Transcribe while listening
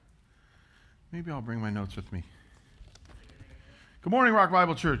Maybe I'll bring my notes with me. Good morning, Rock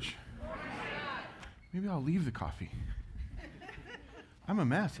Bible Church. Maybe I'll leave the coffee. I'm a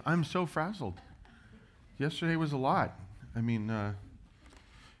mess. I'm so frazzled. Yesterday was a lot. I'm at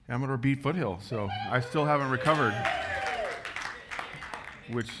our beat foothill, so I still haven't recovered,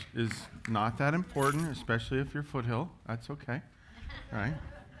 which is not that important, especially if you're foothill. That's okay, right?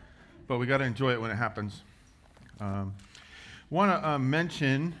 But we got to enjoy it when it happens. Want to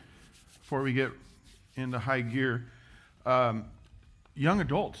mention, before we get into high gear, young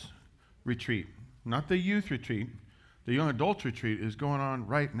adults retreat, not the youth retreat. The young adults retreat is going on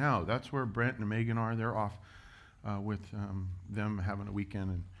right now. That's where Brent and Megan are. They're off with them having a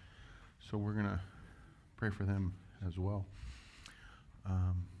weekend, and so we're going to pray for them as well.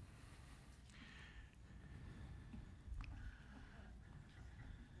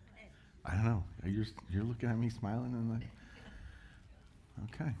 I don't know. You're looking at me smiling and like,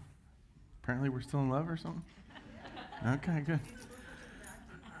 okay. Apparently we're still in love or something? Okay, good.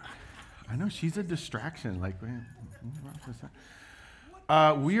 I know she's a distraction. Like,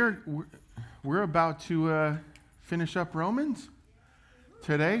 we're about to finish up Romans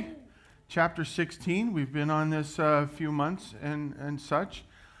today, chapter 16. We've been on this few months and such.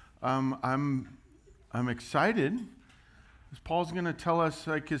 I'm excited. Paul's going to tell us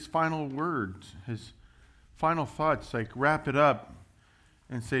like his final words, his final thoughts, like wrap it up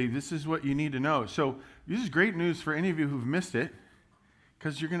and say, this is what you need to know. So this is great news for any of you who've missed it,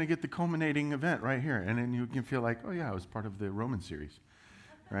 because you're going to get the culminating event right here. And then you can feel like, oh yeah, I was part of the Roman series,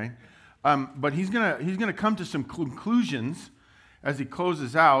 right? But he's gonna come to some conclusions as he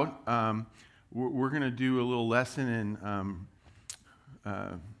closes out. We're going to do a little lesson in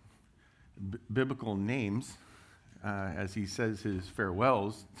biblical names as he says his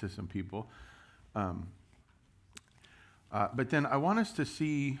farewells to some people. But then I want us to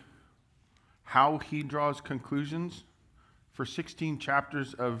see how he draws conclusions for 16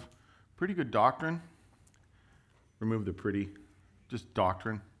 chapters of pretty good doctrine. Remove the pretty, just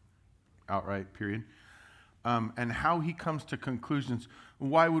doctrine, outright, period. And how he comes to conclusions.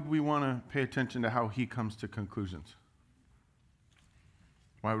 Why would we want to pay attention to how he comes to conclusions?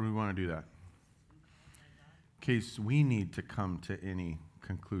 Why would we want to do that? In case we need to come to any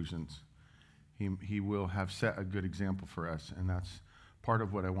conclusions. He will have set a good example for us, and that's part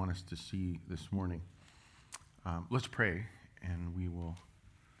of what I want us to see this morning. Let's pray, and we will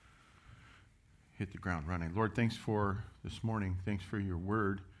hit the ground running. Lord, thanks for this morning. Thanks for your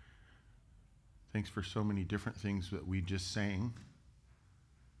word. Thanks for so many different things that we just sang.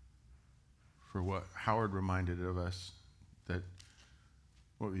 For what Howard reminded of us, that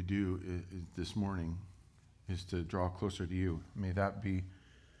what we do is this morning is to draw closer to you. May that be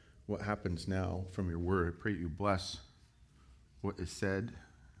what happens now from your word. I pray you bless what is said,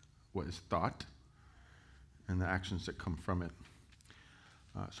 what is thought, and the actions that come from it.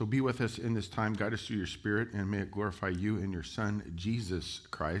 So be with us in this time. Guide us through your Spirit, and may it glorify you and your Son, Jesus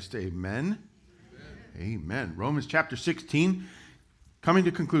Christ. Amen. Amen. Amen. Romans chapter 16, coming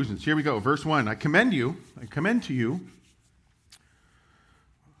to conclusions. Here we go. Verse 1. I commend to you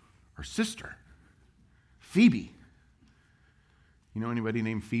our sister, Phoebe. You know anybody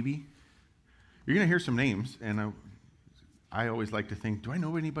named Phoebe? You're going to hear some names, and I always like to think, do I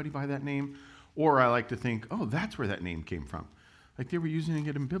know anybody by that name? Or I like to think, oh, that's where that name came from. Like they were using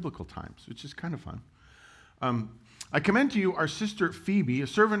it in biblical times, which is kind of fun. I commend to you our sister Phoebe, a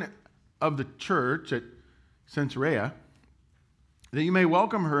servant of the church at Cenchrea, that you may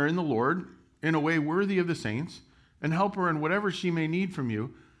welcome her in the Lord in a way worthy of the saints, and help her in whatever she may need from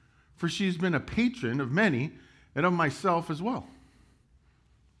you, for she's been a patron of many, and of myself as well.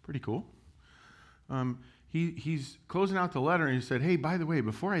 Pretty cool. He's closing out the letter, and he said, hey, by the way,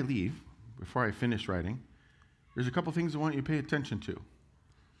 before I finish writing, there's a couple things I want you to pay attention to.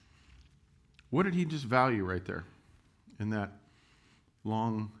 What did he just value right there in that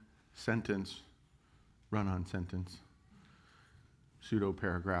long sentence, run-on sentence,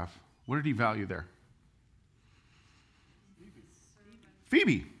 pseudo-paragraph? What did he value there?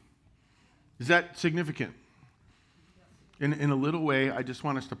 Phoebe. Is that significant? In a little way, I just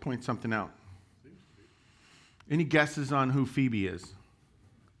want us to point something out. Any guesses on who Phoebe is?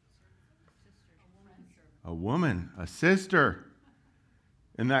 A woman, a sister.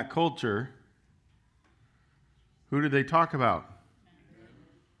 In that culture, who did they talk about?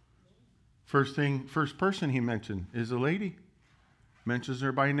 First person he mentioned is a lady. Mentions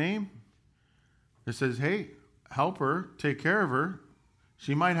her by name. It says, hey, help her, take care of her.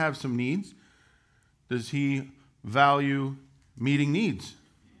 She might have some needs. Does he value meeting needs?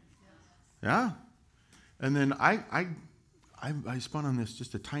 Yeah. And then I spun on this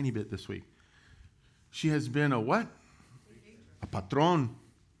just a tiny bit this week. She has been a what? A patron.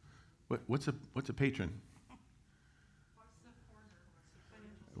 What's a patron?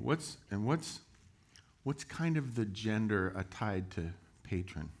 What's kind of the gender tied to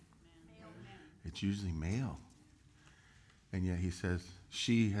patron? It's usually male. And yet he says,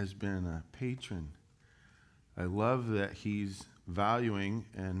 she has been a patron. I love that he's valuing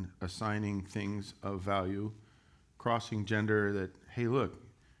and assigning things of value, crossing gender, that, hey, look,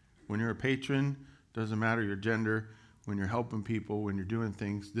 when you're a patron, doesn't matter your gender, when you're helping people, when you're doing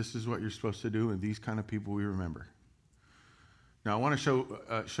things, this is what you're supposed to do, and these kind of people we remember. Now, I want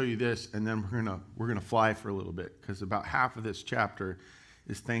to show you this, and then we're gonna fly for a little bit, because about half of this chapter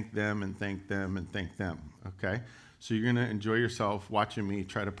is thank them and thank them and thank them, okay? So you're going to enjoy yourself watching me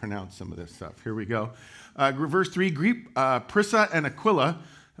try to pronounce some of this stuff. Here we go. Verse 3, greet Prisca and Aquila.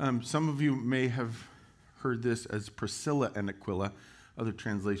 Some of you may have heard this as Priscilla and Aquila. Other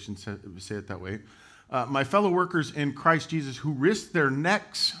translations say it that way. My fellow workers in Christ Jesus who risked their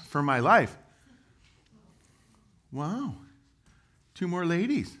necks for my life. Wow. 2 more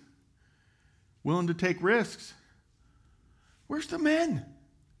ladies willing to take risks. Where's the men?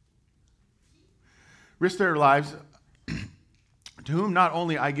 Risk their lives, to whom not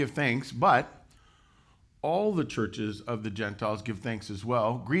only I give thanks, but all the churches of the Gentiles give thanks as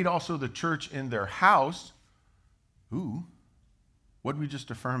well. Greet also the church in their house. Ooh, what did we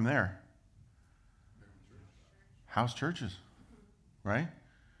just affirm there? House churches, right?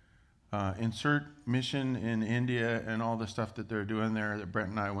 Insert mission in India and all the stuff that they're doing there that Brent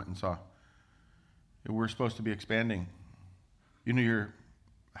and I went and saw. We're supposed to be expanding. You know, your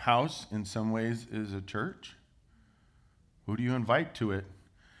house in some ways is a church. Who do you invite to it?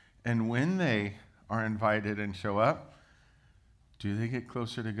 And when they are invited and show up, do they get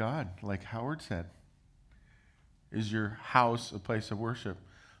closer to God? Like Howard said, is your house a place of worship?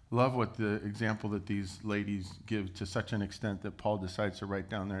 Love what the example that these ladies give, to such an extent that Paul decides to write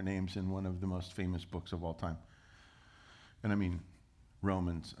down their names in one of the most famous books of all time. And I mean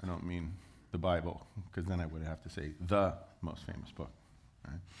Romans, I don't mean the Bible, because then I would have to say the most famous book.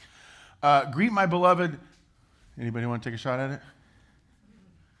 Right. Greet my beloved, anybody want to take a shot at it?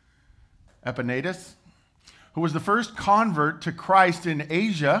 Epaenetus, who was the first convert to Christ in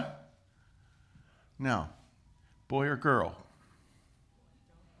Asia. Now, boy or girl?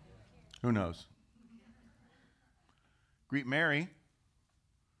 Who knows? Greet Mary,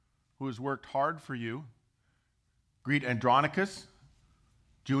 who has worked hard for you. Greet Andronicus,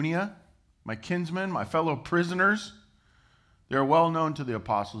 Junia, my kinsmen, my fellow prisoners. They are well known to the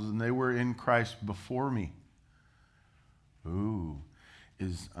apostles, and they were in Christ before me. Ooh,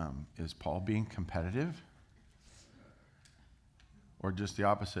 is Paul being competitive? Or just the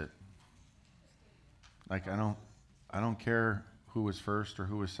opposite? Like, I don't care who was first or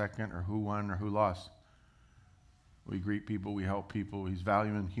who was second or who won or who lost. We greet people, we help people. He's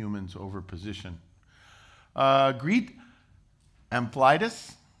valuing humans over position. Greet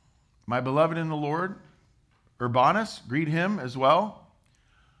Ampliatus, my beloved in the Lord. Urbanus, greet him as well,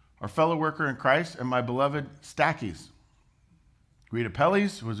 our fellow worker in Christ, and my beloved Stachys. Greet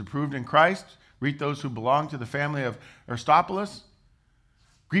Apelles, who is approved in Christ. Greet those who belong to the family of Aristobulus.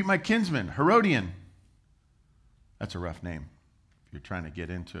 Greet my kinsman, Herodian. That's a rough name. If you're trying to get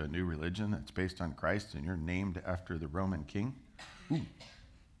into a new religion that's based on Christ and you're named after the Roman king. Ooh,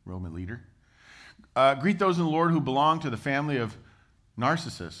 Roman leader. Greet those in the Lord who belong to the family of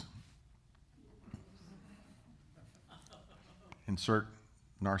Narcissus. Insert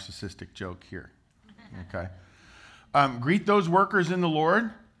narcissistic joke here. Okay. Greet those workers in the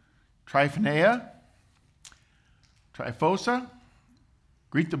Lord. Tryphonea. Tryphosa.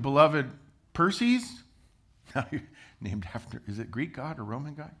 Greet the beloved Perses. Now you're named after, is it Greek god or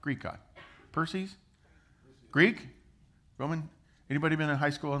Roman god? Greek god. Perses? Greek? Roman? Anybody been in high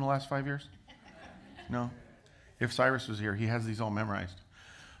school in the last 5 years? No? If Cyrus was here, he has these all memorized.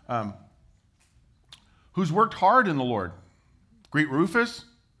 Who's worked hard in the Lord. Greet Rufus,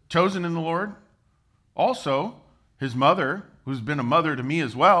 chosen in the Lord. Also, his mother, who's been a mother to me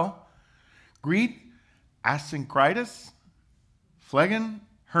as well. Greet Asyncritus, Phlegon,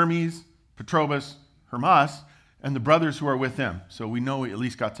 Hermes, Petrobus, Hermas, and the brothers who are with them. So we know we at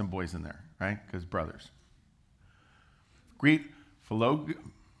least got some boys in there, right? Because brothers. Greet Philologus.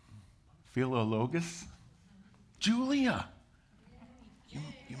 Julia. You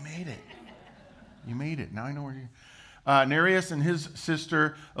made it. You made it. Now I know where you... Nereus and his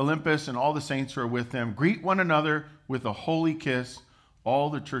sister Olympus and all the saints who are with them. Greet one another with a holy kiss.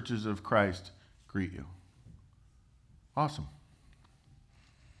 All the churches of Christ greet you. Awesome.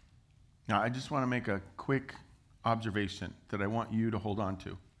 Now, I just want to make a quick observation that I want you to hold on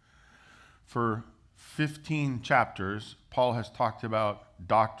to. For 15 chapters, Paul has talked about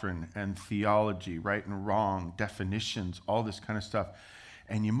doctrine and theology, right and wrong, definitions, all this kind of stuff.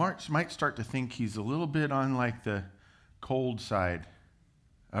 And you might start to think he's a little bit on like the cold side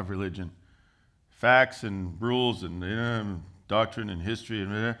of religion. Facts and rules and doctrine and history.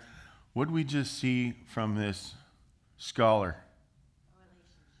 And what do we just see from this scholar?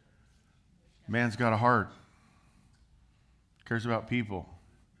 Man's got a heart. Cares about people.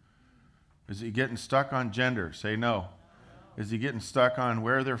 Is he getting stuck on gender? Say no. Is he getting stuck on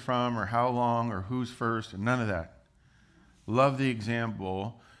where they're from or how long or who's first? None of that. Love the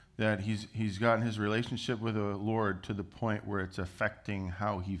example that he's gotten his relationship with the Lord to the point where it's affecting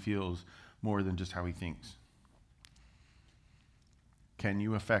how he feels more than just how he thinks. Can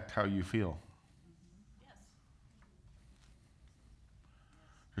you affect how you feel? Yes.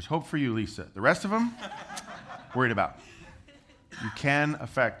 There's hope for you, Lisa. The rest of them, worried about. You can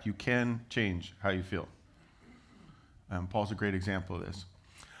affect, you can change how you feel. Paul's a great example of this.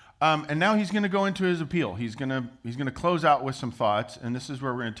 And now he's going to go into his appeal. He's going to close out with some thoughts, and this is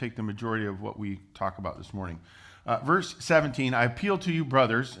where we're going to take the majority of what we talk about this morning. Verse 17, I appeal to you,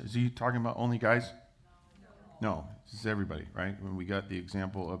 brothers. Is he talking about only guys? No, this is everybody, right? When we got the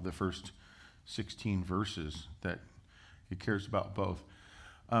example of the first 16 verses that he cares about both.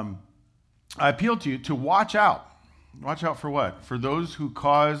 I appeal to you to watch out. Watch out for what? For those who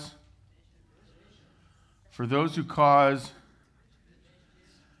cause.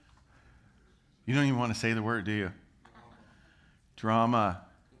 You don't even want to say the word, do you? Drama,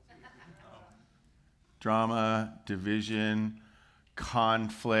 division,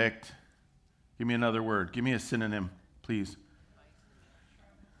 conflict. Give me another word. Give me a synonym, please.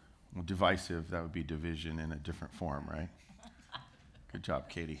 Well, divisive, that would be division in a different form, right? Good job,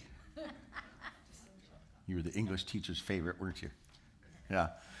 Katie. You were the English teacher's favorite, weren't you? Yeah.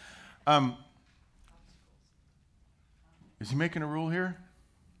 Is he making a rule here?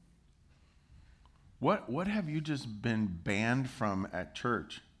 What have you just been banned from at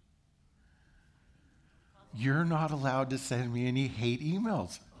church? You're not allowed to send me any hate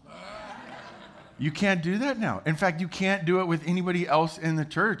emails. You can't do that now. In fact, you can't do it with anybody else in the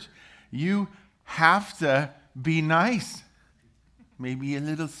church. You have to be nice, maybe a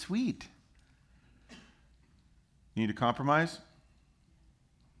little sweet. You need to compromise?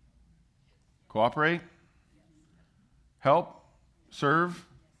 Cooperate? Help? Serve?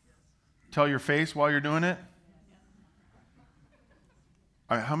 Tell your face while you're doing it?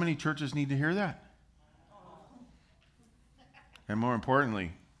 How many churches need to hear that? And more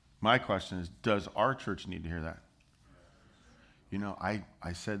importantly, my question is, does our church need to hear that? You know, I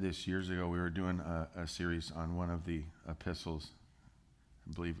said this years ago. We were doing a series on one of the epistles.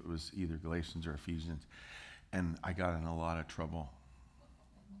 I believe it was either Galatians or Ephesians. And I got in a lot of trouble.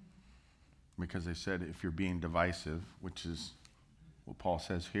 Because they said if you're being divisive, which is what Paul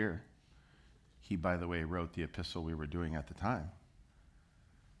says here. He, by the way, wrote the epistle we were doing at the time.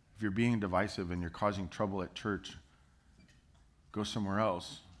 If you're being divisive and you're causing trouble at church, go somewhere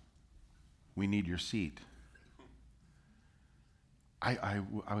else. We need your seat. I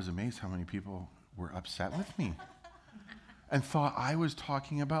was amazed how many people were upset with me and thought I was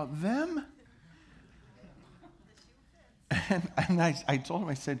talking about them. And I told him,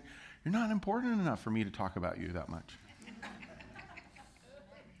 I said, you're not important enough for me to talk about you that much.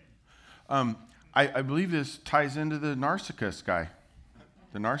 I believe this ties into the narcissist guy.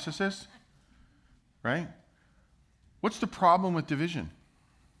 The narcissist, right? What's the problem with division?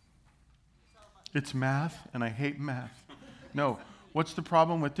 It's math, and I hate math. No, what's the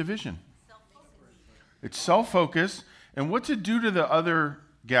problem with division? It's self-focus. And what's it do to the other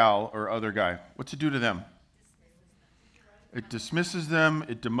gal or other guy? What's it do to them? It dismisses them,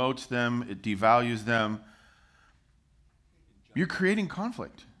 it demotes them, it devalues them. You're creating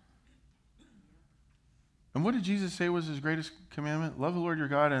conflict. And what did Jesus say was his greatest commandment? Love the Lord your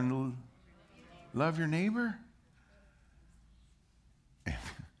God and love your neighbor.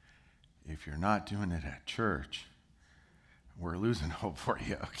 If you're not doing it at church, we're losing hope for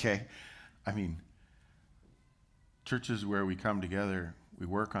you, okay? I mean, churches where we come together, we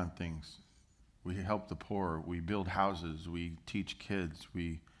work on things. We help the poor. We build houses. We teach kids.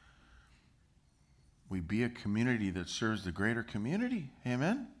 We be a community that serves the greater community.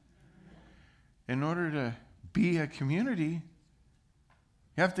 Amen? In order to be a community,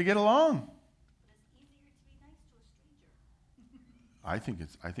 you have to get along. But it's easier to be nice to a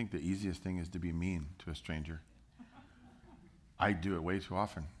stranger. I think the easiest thing is to be mean to a stranger. I do it way too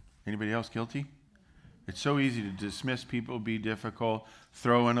often. Anybody else guilty? It's so easy to dismiss people, be difficult,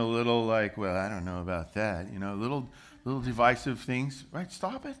 throw in a little like, well, I don't know about that, little divisive things. Right?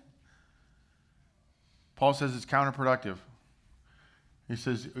 Stop it. Paul says it's counterproductive. He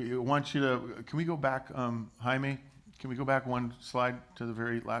says, I want you to, can we go back, Jaime? Can we go back one slide to the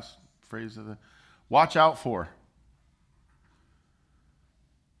very last phrase of the, watch out for.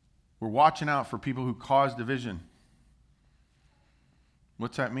 We're watching out for people who cause division.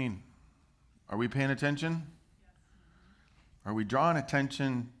 What's that mean? Are we paying attention? Are we drawing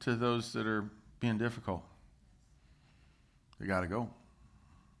attention to those that are being difficult? They got to go.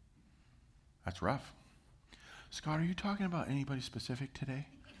 That's rough. Scott, are you talking about anybody specific today?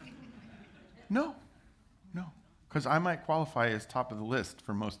 No. Because I might qualify as top of the list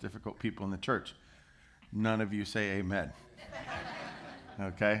for most difficult people in the church. None of you say amen.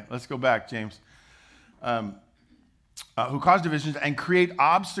 Okay, let's go back, James. Who cause divisions and create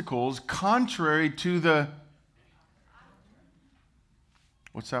obstacles contrary to the,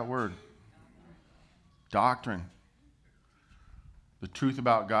 what's that word? Doctrine. The truth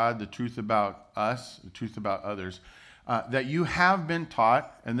about God, the truth about us, the truth about others. That you have been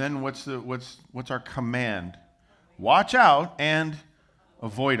taught, and then what's our command? Watch out and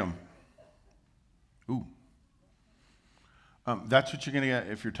avoid them. Ooh. That's what you're going to get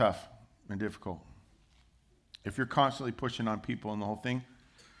if you're tough and difficult. If you're constantly pushing on people and the whole thing,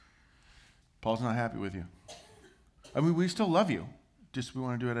 Paul's not happy with you. I mean, we still love you. Just we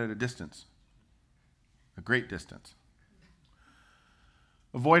want to do it at a distance. A great distance.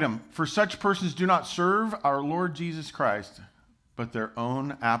 Avoid them. For such persons do not serve our Lord Jesus Christ, but their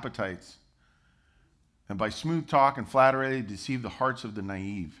own appetites. And by smooth talk and flattery, they deceive the hearts of the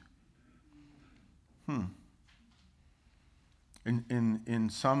naive. In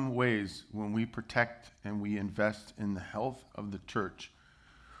some ways, when we protect and we invest in the health of the church,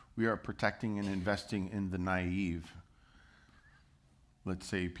 we are protecting and investing in the naive. Let's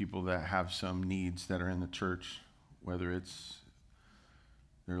say people that have some needs that are in the church, whether it's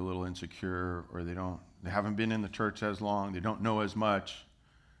they're a little insecure or they haven't been in the church as long, they don't know as much.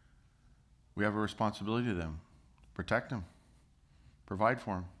 We have a responsibility to them. Protect them. Provide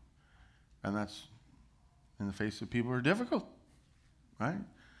for them. And that's in the face of people who are difficult. Right?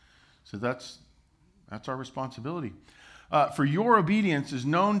 So that's our responsibility. For your obedience is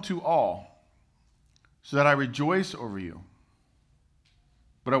known to all, so that I rejoice over you.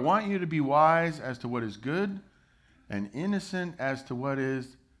 But I want you to be wise as to what is good and innocent as to what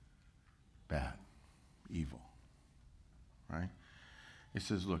is bad, evil. Right? It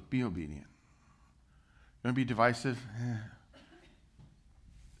says, look, be obedient. Going to be divisive?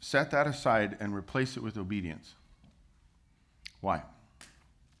 Set that aside and replace it with obedience. Why?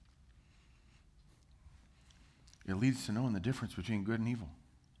 It leads to knowing the difference between good and evil.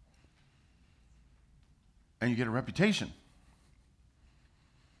 And you get a reputation.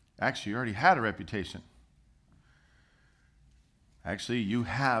 Actually, you already had a reputation. Actually, you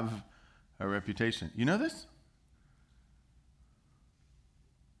have a reputation. You know this?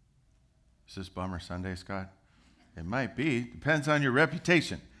 Is this Bummer Sunday, Scott? It might be. Depends on your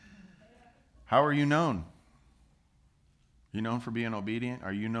reputation. How are you known? Are you known for being obedient?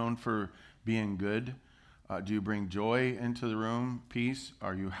 Are you known for being good? Do you bring joy into the room? Peace?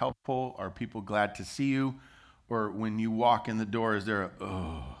 Are you helpful? Are people glad to see you? Or when you walk in the door, is there a,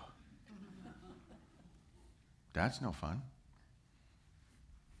 oh? That's no fun.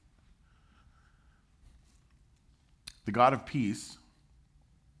 The God of peace,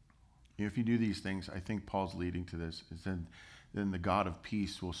 if you do these things, I think Paul's leading to this, is then the God of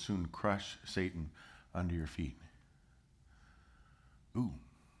peace will soon crush Satan under your feet. Ooh.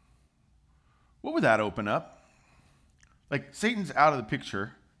 What would that open up? Like, Satan's out of the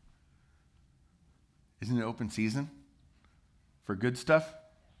picture. Isn't it open season for good stuff?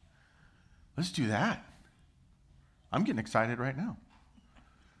 Let's do that. I'm getting excited right now.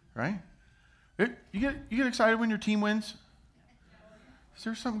 Right? You get excited when your team wins? Is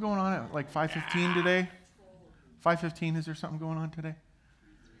there something going on at like 5:15 today? 5:15, is there something going on today?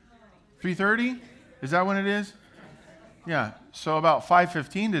 3:30? Is that when it is? Yeah, so about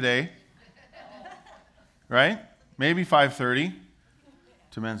 5:15 today, right? Maybe 5:30.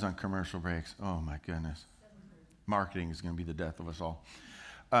 To men's on commercial breaks. Oh my goodness. Marketing is going to be the death of us all.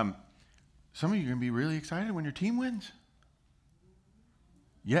 Some of you are going to be really excited when your team wins.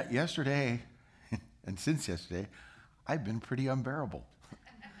 Yet yesterday, and since yesterday, I've been pretty unbearable.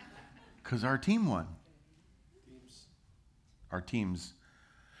 Because our team won. Our teams.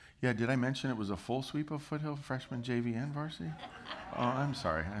 Yeah, did I mention it was a full sweep of Foothill, freshman, JV, and varsity? Oh, I'm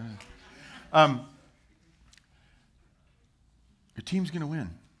sorry. Your team's going to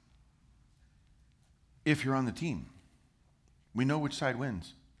win. If you're on the team. We know which side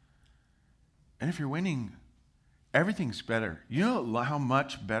wins. And if you're winning, everything's better. You know how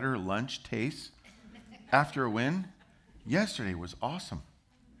much better lunch tastes after a win? Yesterday was awesome.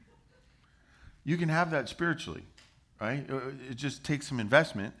 You can have that spiritually, right? It just takes some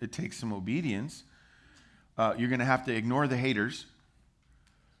investment. It takes some obedience. You're going to have to ignore the haters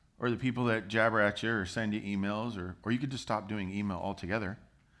or the people that jabber at you or send you emails, or you could just stop doing email altogether.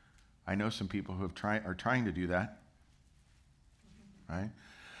 I know some people who are trying to do that. Right?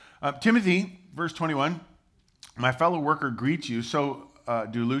 Timothy, verse 21, my fellow worker greets you. So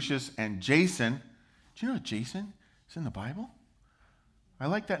do Lucius and Jason. Do you know Jason is in the Bible? I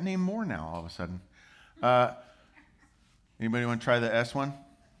like that name more now all of a sudden. Anybody want to try the S one?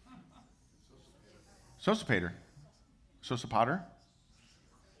 Sosipater. Sosipater?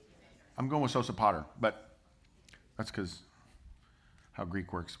 I'm going with Sosipater, but that's because how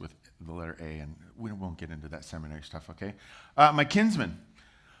Greek works with the letter A, and we won't get into that seminary stuff, okay? My kinsman.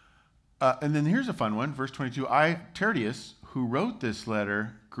 And then here's a fun one, verse 22. I, Tertius, who wrote this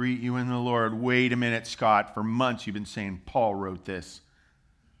letter, greet you in the Lord. Wait a minute, Scott. For months you've been saying Paul wrote this.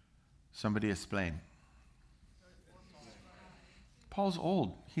 Somebody explain. Paul's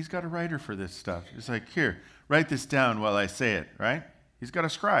old. He's got a writer for this stuff. It's like, here, write this down while I say it, right? He's got a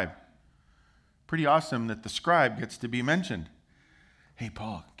scribe. Pretty awesome that the scribe gets to be mentioned. Hey,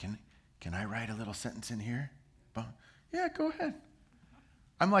 Paul, can I write a little sentence in here? Yeah, go ahead.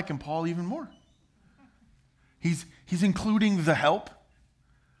 I'm liking Paul even more. He's including the help.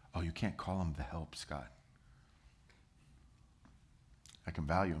 Oh, you can't call him the help, Scott. I can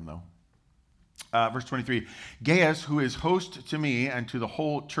value him, though. Verse 23, Gaius, who is host to me and to the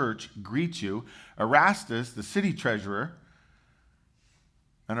whole church, greets you. Erastus, the city treasurer,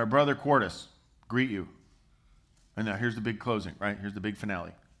 and our brother Quartus greet you. And now here's the big closing, right? Here's the big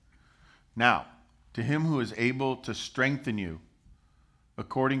finale. Now, to him who is able to strengthen you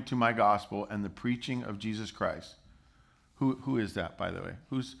according to my gospel and the preaching of Jesus Christ. Who is that, by the way?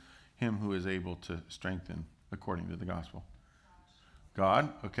 Who's him who is able to strengthen according to the gospel?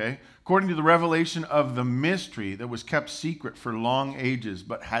 God, okay. According to the revelation of the mystery that was kept secret for long ages,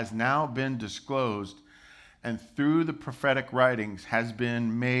 but has now been disclosed, and through the prophetic writings has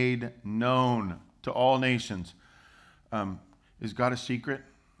been made known to all nations. Is God a secret?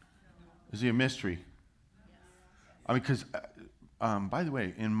 Is he a mystery? I mean, because, by the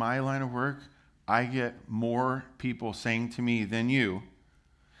way, in my line of work, I get more people saying to me than you,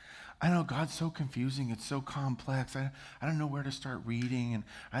 I know God's so confusing. It's so complex. I don't know where to start reading, and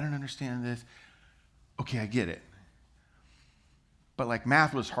I don't understand this. Okay, I get it. But like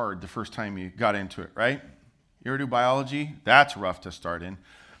math was hard the first time you got into it, right? You ever do biology? That's rough to start in.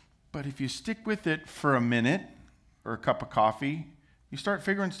 But if you stick with it for a minute or a cup of coffee, you start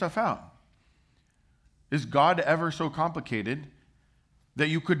figuring stuff out. Is God ever so complicated that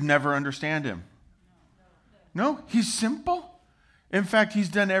you could never understand him? No, he's simple. In fact, he's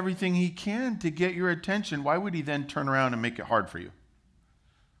done everything he can to get your attention. Why would he then turn around and make it hard for you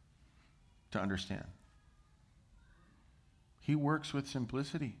to understand? He works with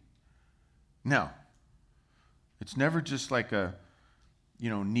simplicity. Now, it's never just like a,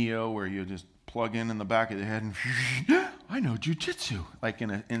 Neo where you just plug in the back of the head and I know jujitsu, like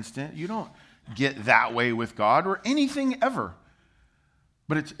in an instant. You don't get that way with God or anything ever.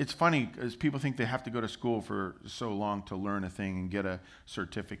 But it's funny because people think they have to go to school for so long to learn a thing and get a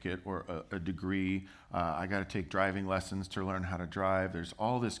certificate or a degree. I got to take driving lessons to learn how to drive. There's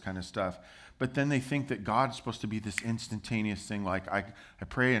all this kind of stuff. But then they think that God's supposed to be this instantaneous thing. Like I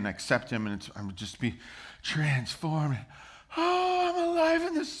pray and accept him and I'm just be transformed. Oh, I'm alive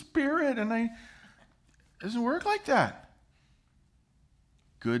in the spirit. And it doesn't work like that.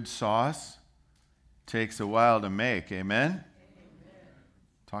 Good sauce takes a while to make. Amen?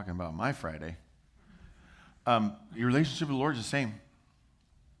 Talking about my Friday. Your relationship with the Lord is the same,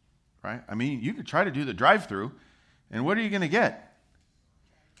 right? I mean, you could try to do the drive-through, and what are you going to get?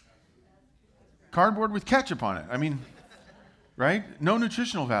 Cardboard with ketchup on it. I mean, right? No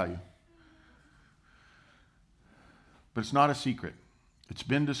nutritional value. But it's not a secret. It's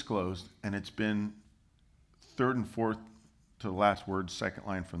been disclosed, and it's been third and fourth to the last word, second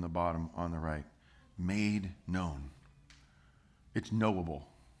line from the bottom on the right. Made known. It's knowable.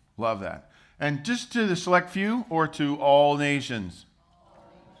 Love that. And just to the select few or to all nations?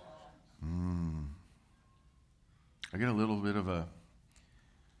 I get a little bit of a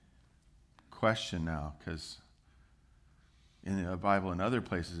question now because in the Bible and other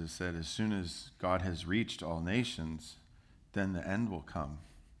places it said as soon as God has reached all nations, then the end will come.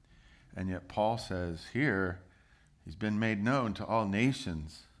 And yet Paul says here, he's been made known to all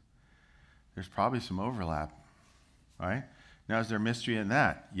nations. There's probably some overlap, right? Now, is there mystery in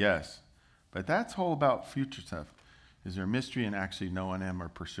that? Yes. But that's all about future stuff. Is there mystery in actually knowing him or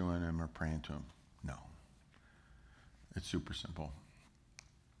pursuing him or praying to him? No. It's super simple.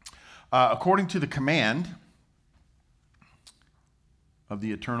 According to the command of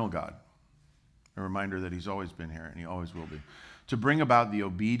the eternal God, a reminder that he's always been here and he always will be, to bring about the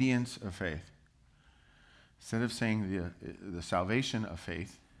obedience of faith. Instead of saying the salvation of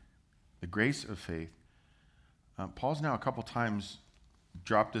faith, the grace of faith, Paul's now a couple times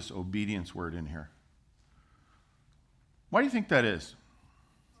dropped this obedience word in here. Why do you think that is?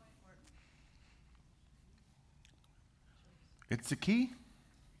 It's the key.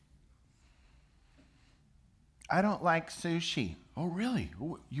 I don't like sushi. Oh, really?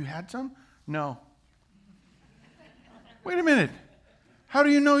 You had some? No. Wait a minute. How do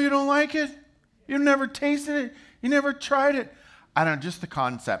you know you don't like it? You never tasted it. You never tried it. I don't, just the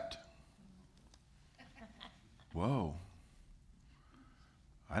concept. Whoa.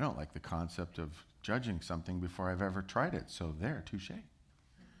 I don't like the concept of judging something before I've ever tried it. So there, touche.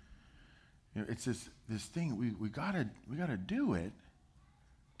 You know, it's this thing we gotta do it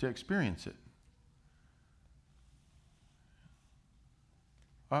to experience it.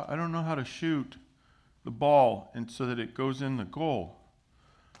 I don't know how to shoot the ball and so that it goes in the goal.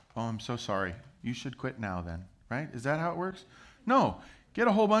 Oh, I'm so sorry. You should quit now then, right? Is that how it works? No. Get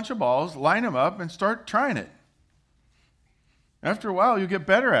a whole bunch of balls, line them up, and start trying it. After a while, you get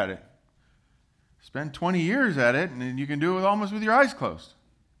better at it. Spend 20 years at it, and then you can do it almost with your eyes closed.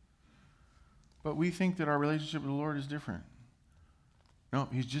 But we think that our relationship with the Lord is different. No,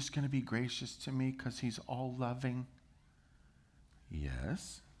 he's just going to be gracious to me because he's all loving.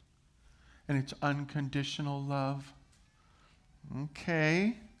 Yes. And it's unconditional love.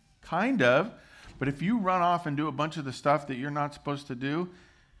 Okay, kind of. But if you run off and do a bunch of the stuff that you're not supposed to do,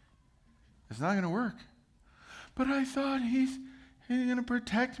 it's not going to work. But I thought he's going to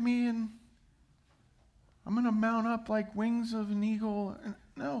protect me and I'm going to mount up like wings of an eagle.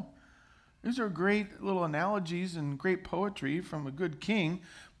 No. These are great little analogies and great poetry from a good king.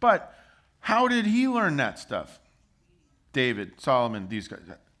 But how did he learn that stuff? David, Solomon, these guys.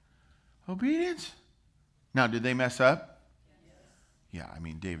 Obedience. Now, did they mess up? Yes. Yeah, I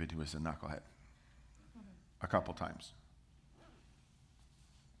mean, David, who was a knucklehead. A couple times.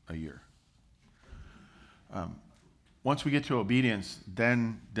 A year. Once we get to obedience,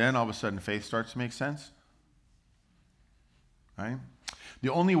 then all of a sudden faith starts to make sense. Right? The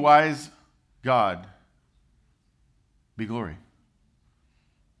only wise God be glory.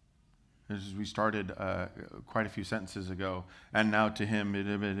 As we started quite a few sentences ago, and now to him it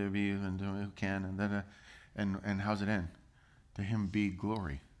be and who can, and then and how's it end? To him be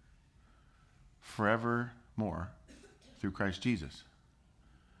glory forevermore through Christ Jesus.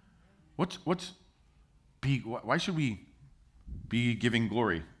 Why should we be giving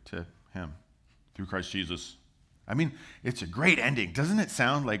glory to him through Christ Jesus? I mean, it's a great ending. Doesn't it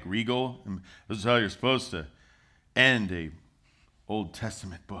sound like regal? This is how you're supposed to end a Old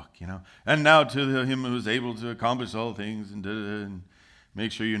Testament book, you know. And now to him who is able to accomplish all things and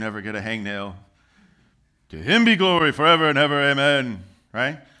make sure you never get a hangnail. To him be glory forever and ever, amen.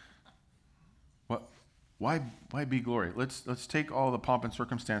 Right? What? Why be glory? Let's take all the pomp and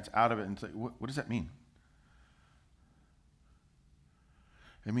circumstance out of it and say, what does that mean?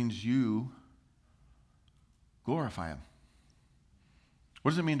 It means you glorify him.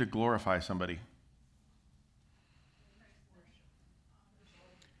 What does it mean to glorify somebody?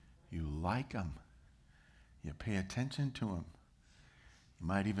 You like them. You pay attention to them. You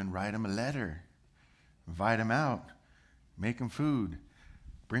might even write them a letter. Invite them out. Make them food.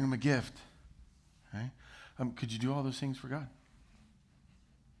 Bring them a gift. Right? Could you do all those things for God?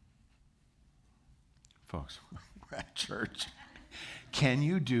 Folks, we're at church. Can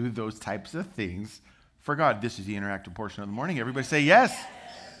you do those types of things for God? This is the interactive portion of the morning. Everybody say yes.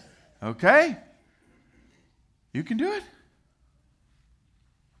 Okay. You can do it.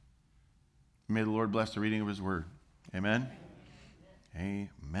 May the Lord bless the reading of his word. Amen?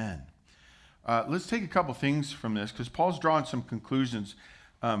 Amen. Let's take a couple things from this because Paul's drawing some conclusions.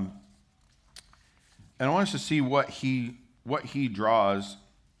 And I want us to see what he draws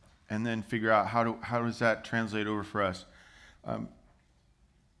and then figure out how does that translate over for us.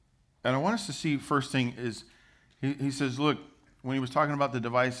 And I want us to see, first thing is, he says, look, when he was talking about the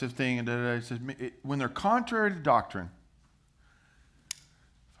divisive thing, and he says, when they're contrary to doctrine,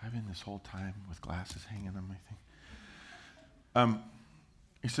 I've been this whole time with glasses hanging on my thing.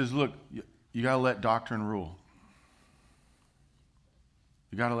 He says, look, you got to let doctrine rule.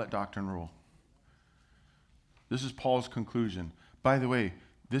 You got to let doctrine rule. This is Paul's conclusion. By the way,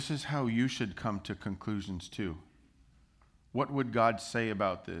 this is how you should come to conclusions too. What would God say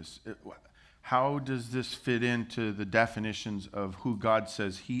about this? How does this fit into the definitions of who God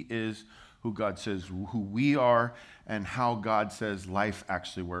says he is, who God says, who we are, and how God says life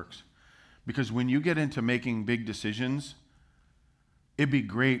actually works. Because when you get into making big decisions, it'd be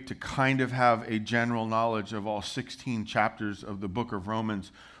great to kind of have a general knowledge of all 16 chapters of the book of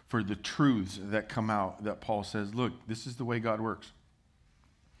Romans for the truths that come out that Paul says, look, this is the way God works.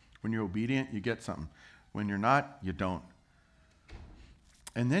 When you're obedient, you get something. When you're not, you don't.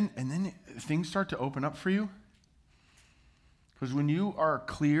 And then things start to open up for you. Because when you are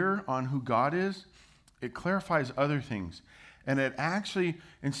clear on who God is, it clarifies other things. And it actually,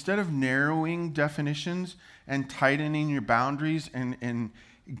 instead of narrowing definitions and tightening your boundaries and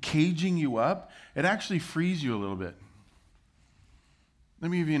caging you up, it actually frees you a little bit.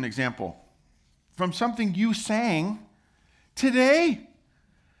 Let me give you an example. From something you sang today.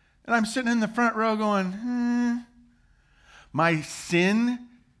 And I'm sitting in the front row going, my sin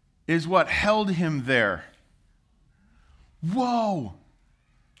is what held him there. Whoa.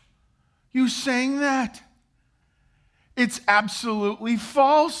 You sang that? It's absolutely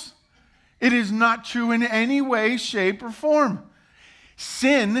false. It is not true in any way, shape, or form.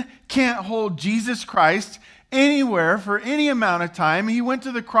 Sin can't hold Jesus Christ anywhere for any amount of time. He went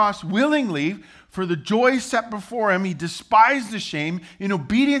to the cross willingly for the joy set before him. He despised the shame in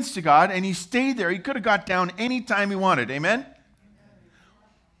obedience to God, and he stayed there. He could have got down anytime he wanted. Amen?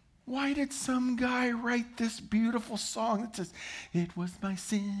 Why did some guy write this beautiful song that says, it was my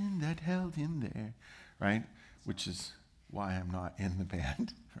sin that held him there, right? Which is why I'm not in the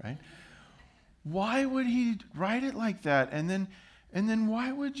band, right? Why would he write it like that? And then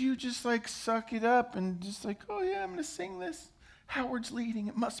why would you just like suck it up and just like, oh yeah, I'm going to sing this. Howard's leading.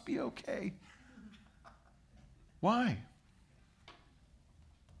 It must be okay. Why?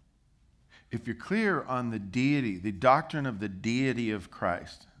 If you're clear on the deity, the doctrine of the deity of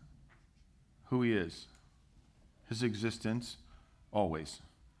Christ, who he is, his existence, always,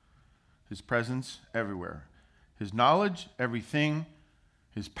 his presence, everywhere, his knowledge, everything,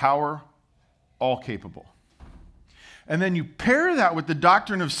 his power, all capable. And then you pair that with the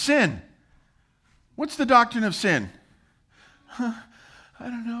doctrine of sin. What's the doctrine of sin? I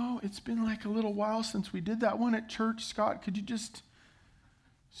don't know. It's been like a little while since we did that one at church. Scott, could you just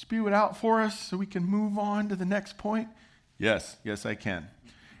spew it out for us so we can move on to the next point? Yes, I can.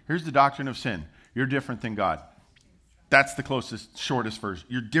 Here's the doctrine of sin. You're different than God. That's the closest, shortest version.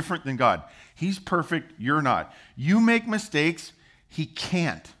 You're different than God. He's perfect. You're not. You make mistakes. He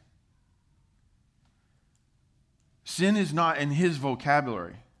can't. Sin is not in his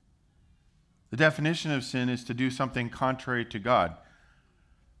vocabulary. The definition of sin is to do something contrary to God.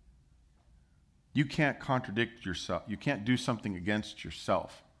 You can't contradict yourself. You can't do something against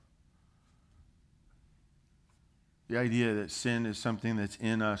yourself. The idea that sin is something that's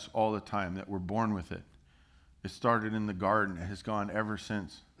in us all the time, that we're born with it. It started in the garden. It has gone ever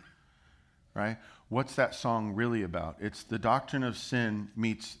since. Right? What's that song really about? It's the doctrine of sin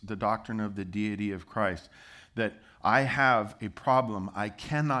meets the doctrine of the deity of Christ. That I have a problem I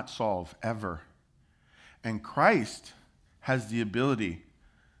cannot solve ever. And Christ has the ability,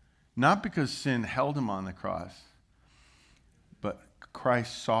 not because sin held him on the cross, but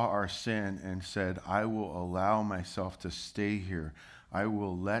Christ saw our sin and said, I will allow myself to stay here. I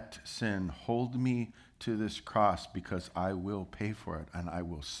will let sin hold me to this cross because I will pay for it and I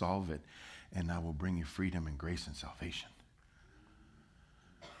will solve it and I will bring you freedom and grace and salvation.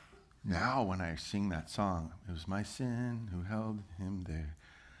 Now when I sing that song, it was my sin who held him there.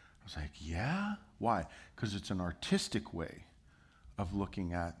 I was like, yeah? Why? Because it's an artistic way of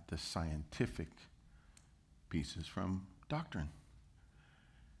looking at the scientific pieces from doctrine.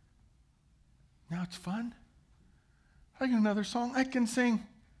 Now it's fun. I got another song I can sing.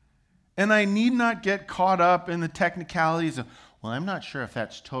 And I need not get caught up in the technicalities of, well, I'm not sure if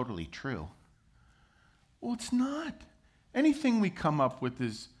that's totally true. Well, it's not. Anything we come up with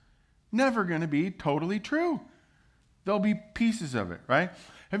is never going to be totally true. There'll be pieces of it, right?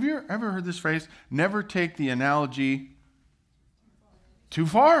 Have you ever heard this phrase, never take the analogy too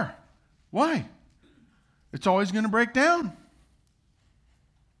far? Why? It's always going to break down.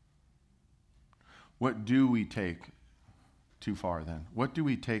 What do we take too far then? What do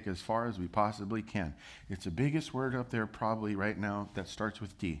we take as far as we possibly can? It's the biggest word up there probably right now that starts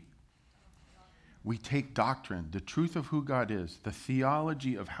with D. We take doctrine, the truth of who God is, the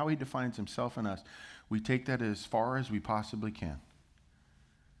theology of how he defines himself and us. We take that as far as we possibly can.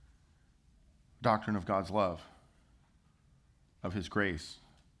 Doctrine of God's love, of his grace,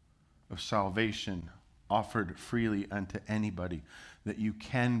 of salvation offered freely unto anybody, that you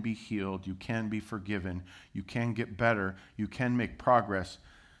can be healed, you can be forgiven, you can get better, you can make progress.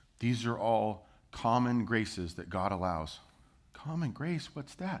 These are all common graces that God allows. Common grace,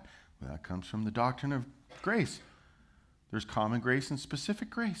 what's that? That comes from the doctrine of grace. There's common grace and specific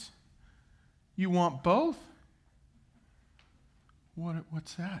grace. You want both?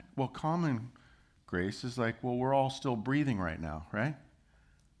 What's that? Well, common grace is like, well, we're all still breathing right now, right?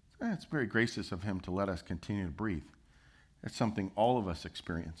 It's very gracious of him to let us continue to breathe. That's something all of us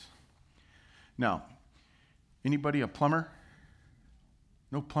experience. Now, anybody a plumber?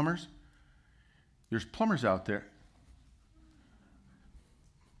 No plumbers? There's plumbers out there.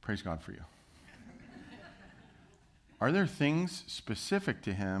 Praise God for you. Are there things specific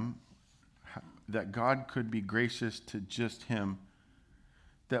to him that God could be gracious to just him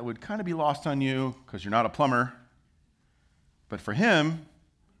that would kind of be lost on you because you're not a plumber, but for him,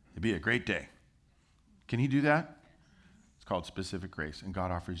 it'd be a great day? Can he do that? It's called specific grace, and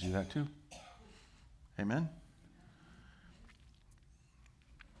God offers you that too. Amen?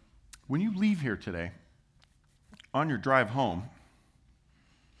 When you leave here today, on your drive home,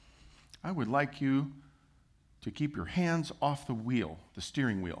 I would like you to keep your hands off the wheel, the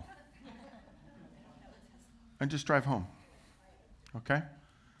steering wheel, and just drive home. Okay?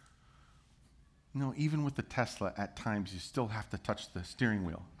 No, even with the Tesla, at times you still have to touch the steering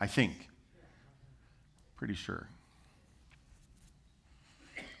wheel, I think. Pretty sure.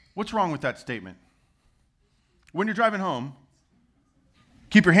 What's wrong with that statement? When you're driving home,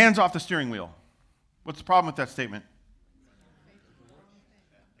 keep your hands off the steering wheel. What's the problem with that statement?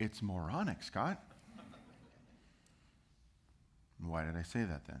 It's moronic, Scott. Why did I say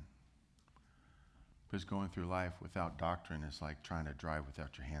that then? Because going through life without doctrine is like trying to drive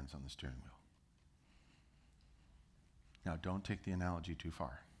without your hands on the steering wheel. Now, don't take the analogy too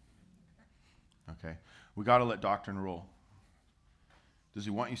far. Okay? We got to let doctrine rule. Does he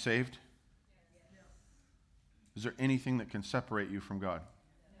want you saved? Is there anything that can separate you from God?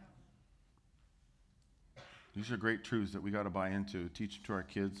 These are great truths that we got to buy into, teach to our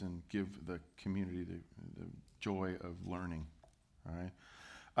kids, and give the community the joy of learning. All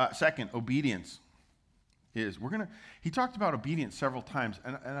right. Second, obedience is he talked about obedience several times,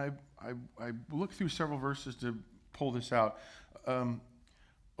 and I looked through several verses to pull this out.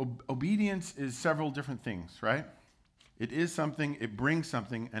 Obedience is several different things, right? It is something, it brings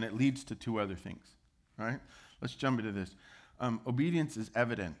something, and it leads to two other things. All right. Let's jump into this. Obedience is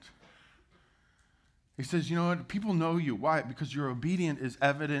evident. He says, you know what? People know you. Why? Because your obedience is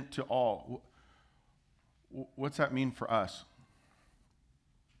evident to all. What's that mean for us?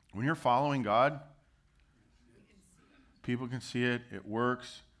 When you're following God, people can see it. It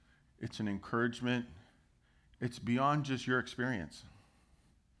works. It's an encouragement. It's beyond just your experience.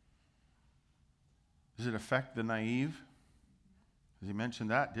 Does it affect the naive? Because he mentioned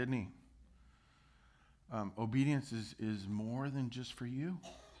that, didn't he? Obedience is more than just for you.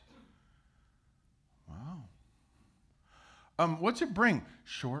 Wow. What's it bring?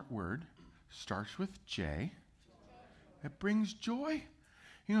 Short word, starts with J. It brings joy.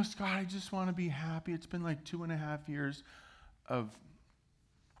 You know, Scott, I just want to be happy. It's been like 2.5 years of,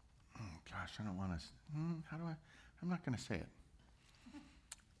 I don't want to, I'm not going to say it.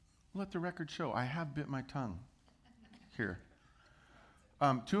 Let the record show. I have bit my tongue here.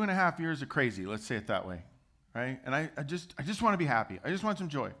 2.5 years of crazy, let's say it that way, right? And I just want to be happy. I just want some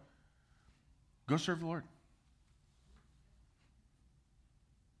joy. Go serve the Lord.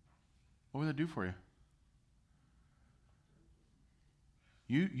 What would that do for you?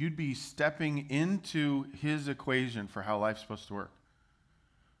 You'd be stepping into his equation for how life's supposed to work.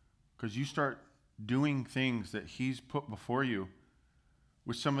 Because you start doing things that he's put before you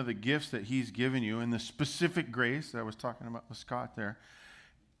with some of the gifts that he's given you and the specific grace that I was talking about with Scott there,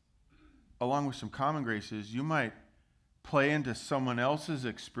 along with some common graces, you might play into someone else's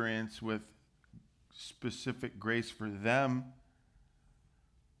experience with specific grace for them.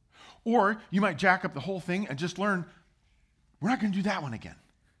 Or you might jack up the whole thing and just learn, we're not going to do that one again.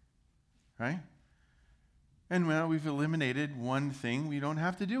 Right? And well, we've eliminated one thing we don't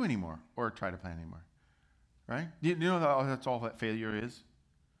have to do anymore or try to plan anymore. Right? Do you know that's all that failure is?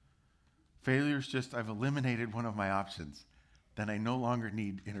 Failure is just, I've eliminated one of my options. Then I no longer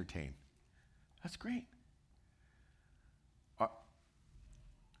need entertain. That's great.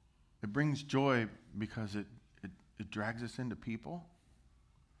 It brings joy because it drags us into people.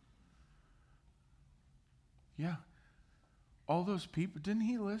 Yeah. All those people, didn't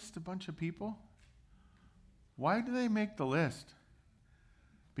he list a bunch of people? Why do they make the list?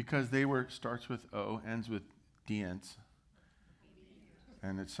 Because starts with O, ends with dience.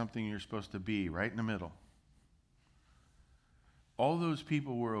 And it's something you're supposed to be right in the middle. All those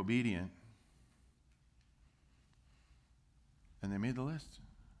people were obedient. And they made the list.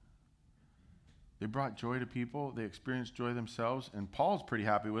 They brought joy to people. They experienced joy themselves. And Paul's pretty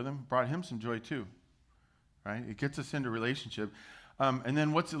happy with them. Brought him some joy too. Right? It gets us into relationship. And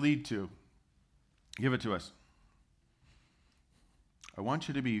then what's it lead to? Give it to us. I want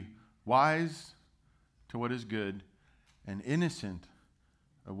you to be wise to what is good and innocent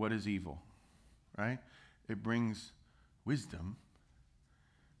of what is evil. Right? It brings wisdom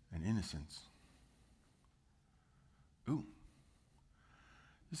and innocence. Ooh.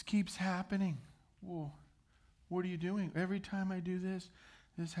 This keeps happening. Well, what are you doing? Every time I do this,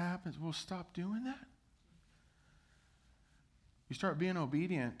 this happens. Well, stop doing that. You start being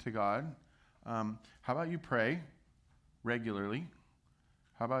obedient to God. How about you pray regularly?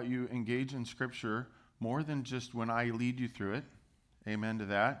 How about you engage in Scripture more than just when I lead you through it? Amen to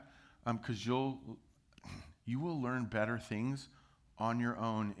that. Because you will learn better things on your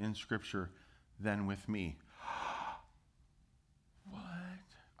own in Scripture than with me. What?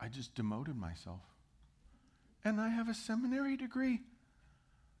 I just demoted myself. And I have a seminary degree.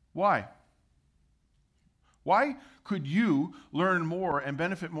 Why? Why could you learn more and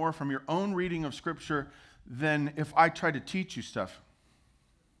benefit more from your own reading of Scripture than if I try to teach you stuff?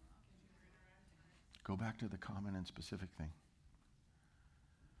 Go back to the common and specific thing.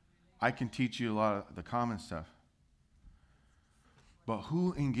 I can teach you a lot of the common stuff. But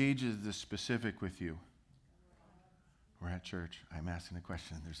who engages the specific with you? We're at church. I'm asking a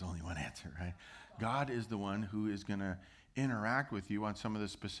question. There's only one answer, right? God is the one who is going to interact with you on some of the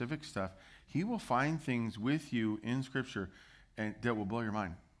specific stuff. He will find things with you in Scripture and that will blow your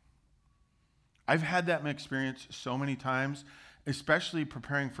mind. I've had that experience so many times, especially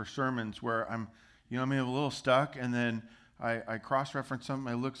preparing for sermons where I'm maybe a little stuck, and then I cross-reference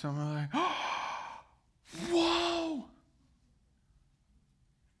something, I look something, I'm like, oh, whoa!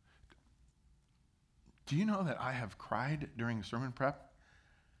 Do you know that I have cried during sermon prep?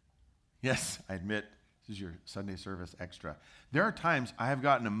 Yes, I admit, this is your Sunday service extra. There are times I have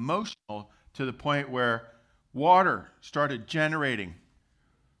gotten emotional to the point where water started generating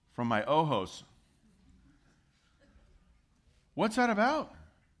from my ojos. What's that about?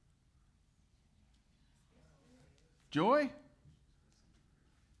 Joy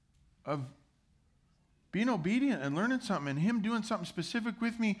of being obedient and learning something and him doing something specific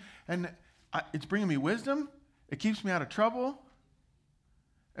with me, and it's bringing me wisdom. It keeps me out of trouble.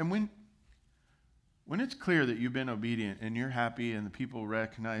 And when it's clear that you've been obedient and you're happy and the people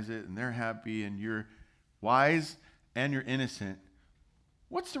recognize it and they're happy and you're wise and you're innocent,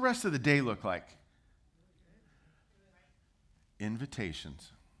 what's the rest of the day look like?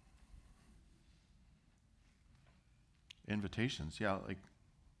 Invitations. Invitations, yeah, like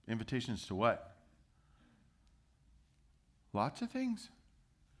invitations to what? Lots of things.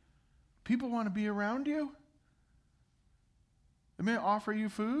 People want to be around you. They may offer you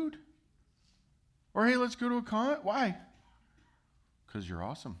food. Or, hey, let's go to a con. Why? Because you're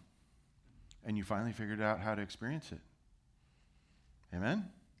awesome. And you finally figured out how to experience it. Amen?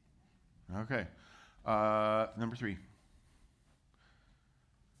 Okay. Number 3.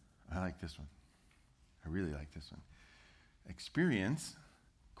 I like this one. I really like this one. Experience,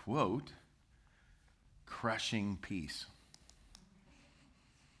 quote, crushing peace.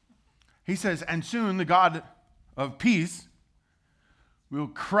 He says, and soon the God of peace will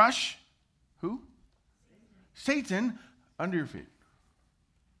crush who? Satan under your feet.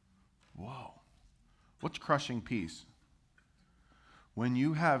 Whoa. What's crushing peace? When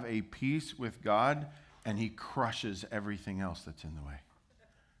you have a peace with God and he crushes everything else that's in the way.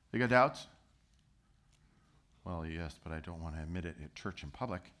 You got doubts? Well, yes, but I don't want to admit it at church in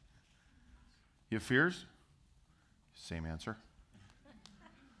public. You have fears? Same answer.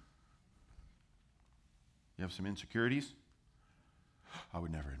 You have some insecurities? I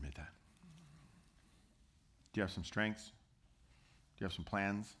would never admit that. Do you have some strengths? Do you have some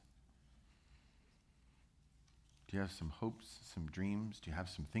plans? Do you have some hopes, some dreams? Do you have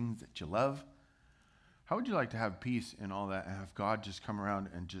some things that you love? How would you like to have peace in all that and have God just come around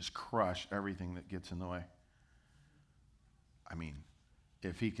and just crush everything that gets in the way? I mean,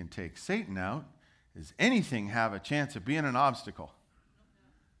 if he can take Satan out, does anything have a chance of being an obstacle?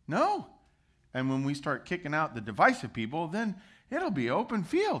 No. And when we start kicking out the divisive people, then it'll be open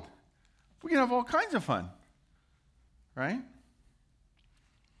field. We can have all kinds of fun. Right?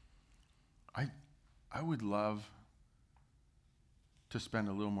 I would love to spend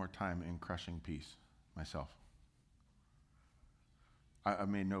a little more time in crushing peace myself. I've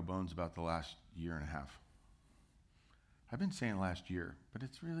made no bones about the last year and a half. I've been saying last year, but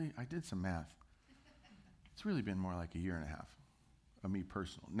it's really, I did some math. It's really been more like a year and a half of me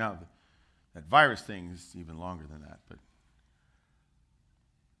personal. Now, that virus thing is even longer than that, but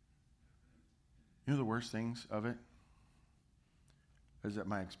You know the worst things of it? Is that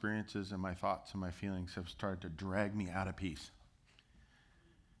my experiences and my thoughts and my feelings have started to drag me out of peace.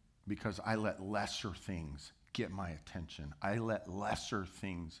 Because I let lesser things get my attention. I let lesser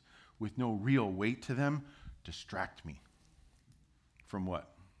things with no real weight to them distract me. From what?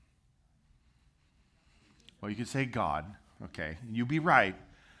 Well, you could say God, okay, you'd be right,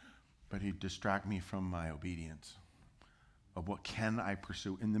 but he'd distract me from my obedience of what can I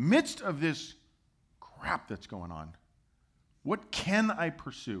pursue. In the midst of this crap that's going on, what can I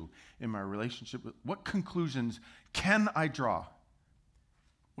pursue in my relationship? What conclusions can I draw?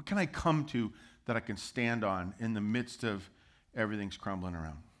 What can I come to that I can stand on in the midst of everything's crumbling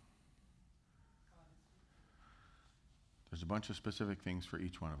around? There's a bunch of specific things for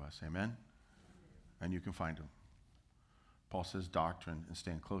each one of us. Amen? And you can find them. Paul says doctrine and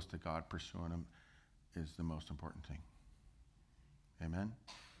staying close to God, pursuing them, is the most important thing. Amen?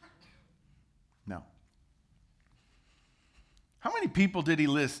 Now, how many people did he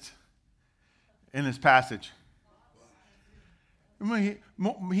list in this passage?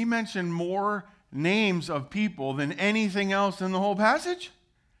 He mentioned more names of people than anything else in the whole passage.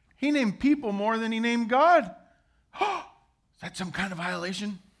 He named people more than he named God. Is that some kind of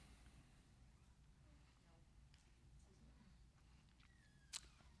violation?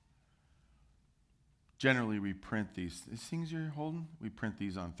 Generally, we print these things you're holding. We print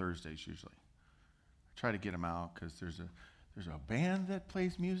these on Thursdays usually. I try to get them out because there's a band that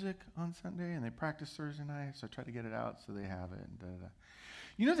plays music on Sunday and they practice Thursday night, so I try to get it out so they have it. And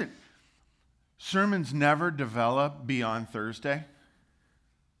You know that sermons never develop beyond Thursday?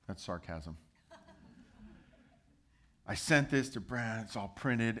 That's sarcasm. I sent this to Brad, it's all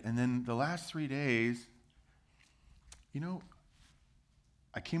printed, and then the last 3 days,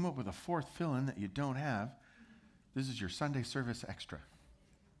 I came up with a fourth fill-in that you don't have. This is your Sunday service extra.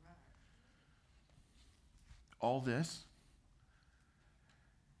 All this,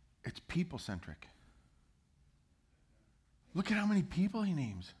 it's people-centric. Look at how many people he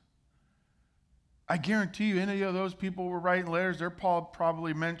names. I guarantee you, any of those people were writing letters, they're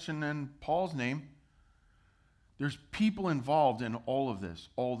probably mentioning Paul's name. There's people involved in all of this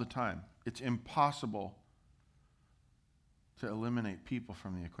all the time. It's impossible to eliminate people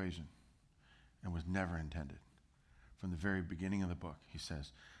from the equation, and was never intended. From the very beginning of the book, he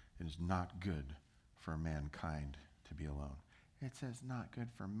says, it is not good for mankind to be alone. It says not good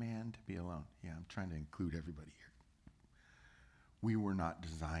for man to be alone. Yeah, I'm trying to include everybody here. We were not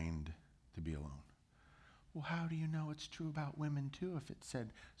designed to be alone. Well, how do you know it's true about women too if it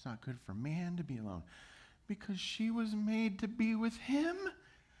said it's not good for man to be alone? Because she was made to be with him.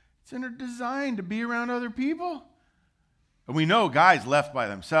 It's in her design to be around other people. And we know guys left by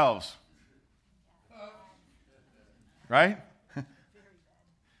themselves. Right?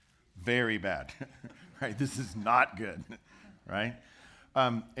 Very bad. Right? This is not good. Right?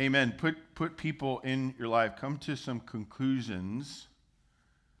 Amen. Put people in your life. Come to some conclusions.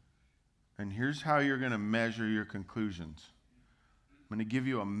 And here's how you're going to measure your conclusions. I'm going to give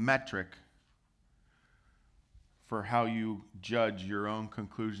you a metric for how you judge your own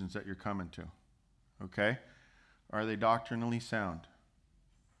conclusions that you're coming to. Okay? Are they doctrinally sound?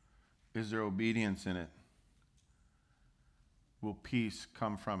 Is there obedience in it? Will peace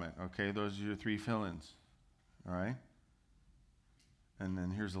come from it? Okay, those are your three fill-ins. All right? And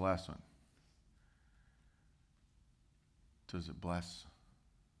then here's the last one. Does it bless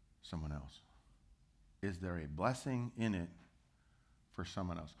someone else? Is there a blessing in it for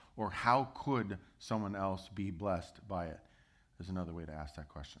someone else? Or how could someone else be blessed by it? Is another way to ask that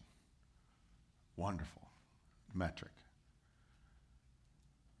question. Wonderful metric.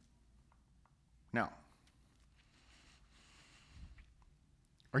 Now,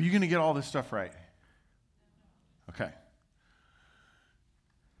 are you going to get all this stuff right? Okay.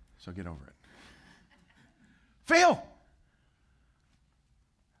 So get over it. Fail!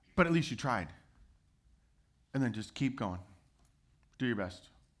 But at least you tried. And then just keep going. Do your best.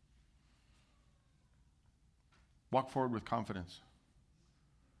 Walk forward with confidence.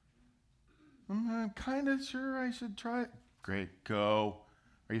 I'm kind of sure I should try it. Great, go.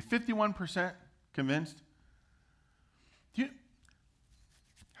 Are you 51% convinced?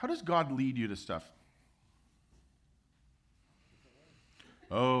 How does God lead you to stuff?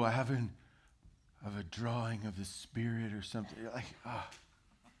 Oh, I have a drawing of the Spirit or something.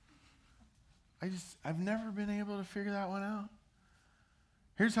 I've never been able to figure that one out.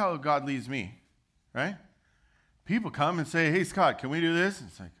 Here's how God leads me, right? People come and say, hey, Scott, can we do this? And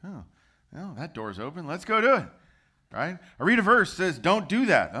it's like, oh, no, that door's open. Let's go do it, right? I read a verse that says, don't do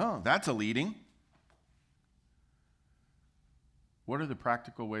that. Oh, that's a leading. What are the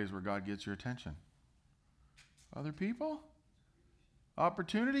practical ways where God gets your attention? Other people?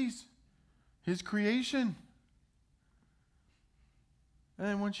 Opportunities? His creation? And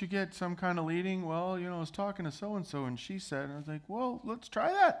then once you get some kind of leading, well, I was talking to so-and-so and she said, and I was like, well, let's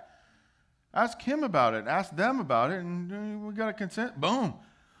try that. Ask him about it. Ask them about it. And we got a consent. Boom.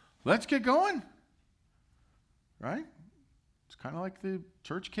 Let's get going. Right? It's kind of like the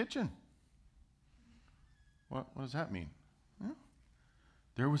church kitchen. What does that mean? Well,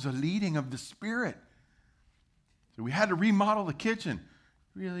 there was a leading of the Spirit. So we had to remodel the kitchen.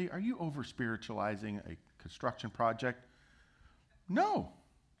 Really? Are you over-spiritualizing a construction project? No.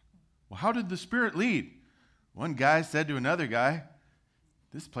 Well, how did the Spirit lead? One guy said to another guy,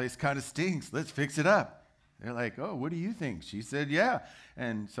 this place kind of stinks. Let's fix it up. They're like, oh, what do you think? She said, yeah.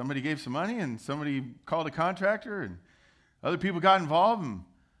 And somebody gave some money, and somebody called a contractor, and other people got involved, and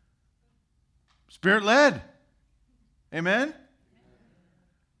Spirit led. Amen?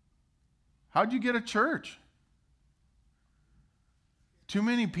 How'd you get a church? Too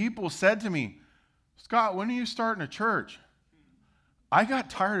many people said to me, Scott, when are you starting a church? I got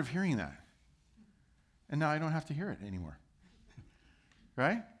tired of hearing that. And now I don't have to hear it anymore.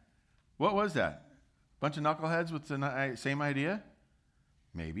 Right? What was that? Bunch of knuckleheads with the same idea?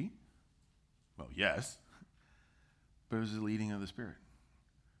 Maybe. Well, yes. But it was the leading of the Spirit.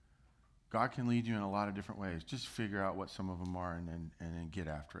 God can lead you in a lot of different ways. Just figure out what some of them are and then get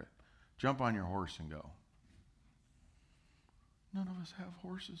after it. Jump on your horse and go. None of us have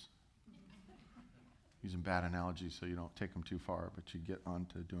horses. Using bad analogies so you don't take them too far, but you get on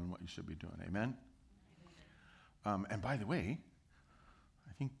to doing what you should be doing. Amen? And by the way,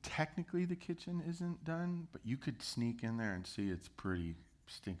 I think technically the kitchen isn't done, but you could sneak in there and see it's pretty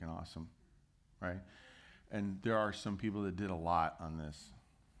stinking awesome, right? And there are some people that did a lot on this.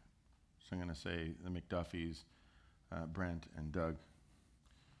 So I'm going to say the McDuffies, Brent and Doug.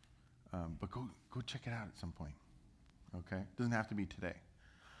 But go check it out at some point, okay? Doesn't have to be today.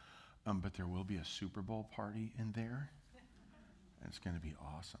 But there will be a Super Bowl party in there, and it's going to be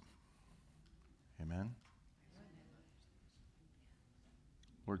awesome. Amen?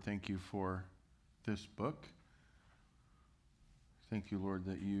 Lord, thank you for this book. Thank you, Lord,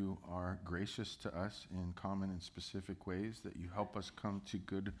 that you are gracious to us in common and specific ways, that you help us come to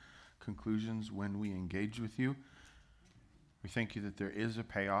good conclusions when we engage with you. We thank you that there is a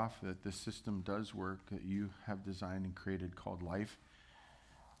payoff, that this system does work, that you have designed and created called life.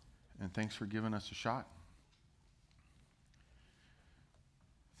 And thanks for giving us a shot.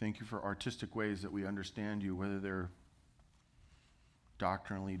 Thank you for artistic ways that we understand you, whether they're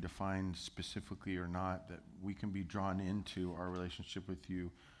doctrinally defined specifically or not, that we can be drawn into our relationship with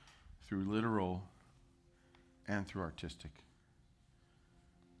you through literal and through artistic.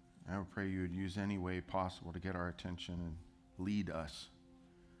 I would pray you would use any way possible to get our attention and lead us.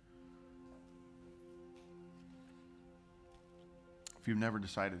 If you've never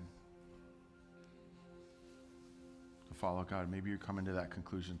decided to follow God, maybe you're coming to that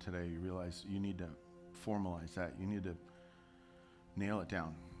conclusion today. You realize you need to formalize that. You need to nail it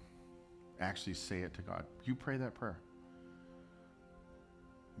down. Actually say it to God. You pray that prayer.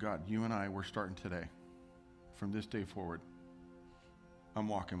 God, you and I, we're starting today. From this day forward, I'm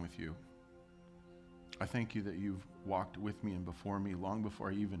walking with you. I thank you that you've walked with me and before me long before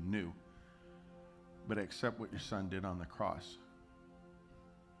I even knew. But I accept what your son did on the cross.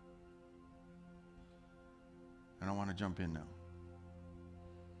 And I want to jump in now.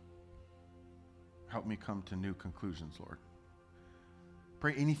 Help me come to new conclusions, Lord.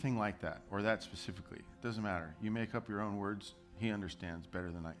 Pray anything like that, or that specifically. It doesn't matter. You make up your own words. He understands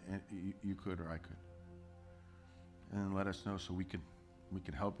better than you could or I could. And then let us know so we could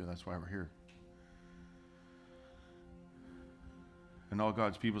help you. That's why we're here. And all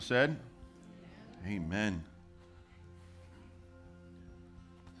God's people said, Amen.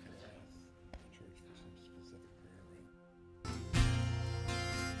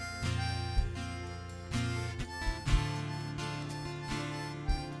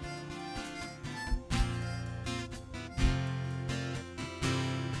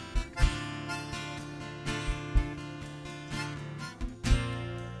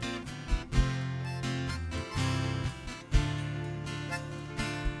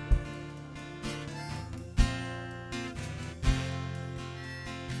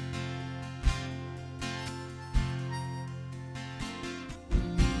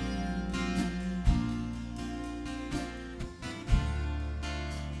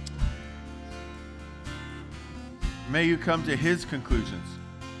 May you come to his conclusions.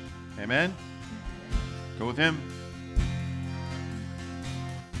 Amen. Go with him.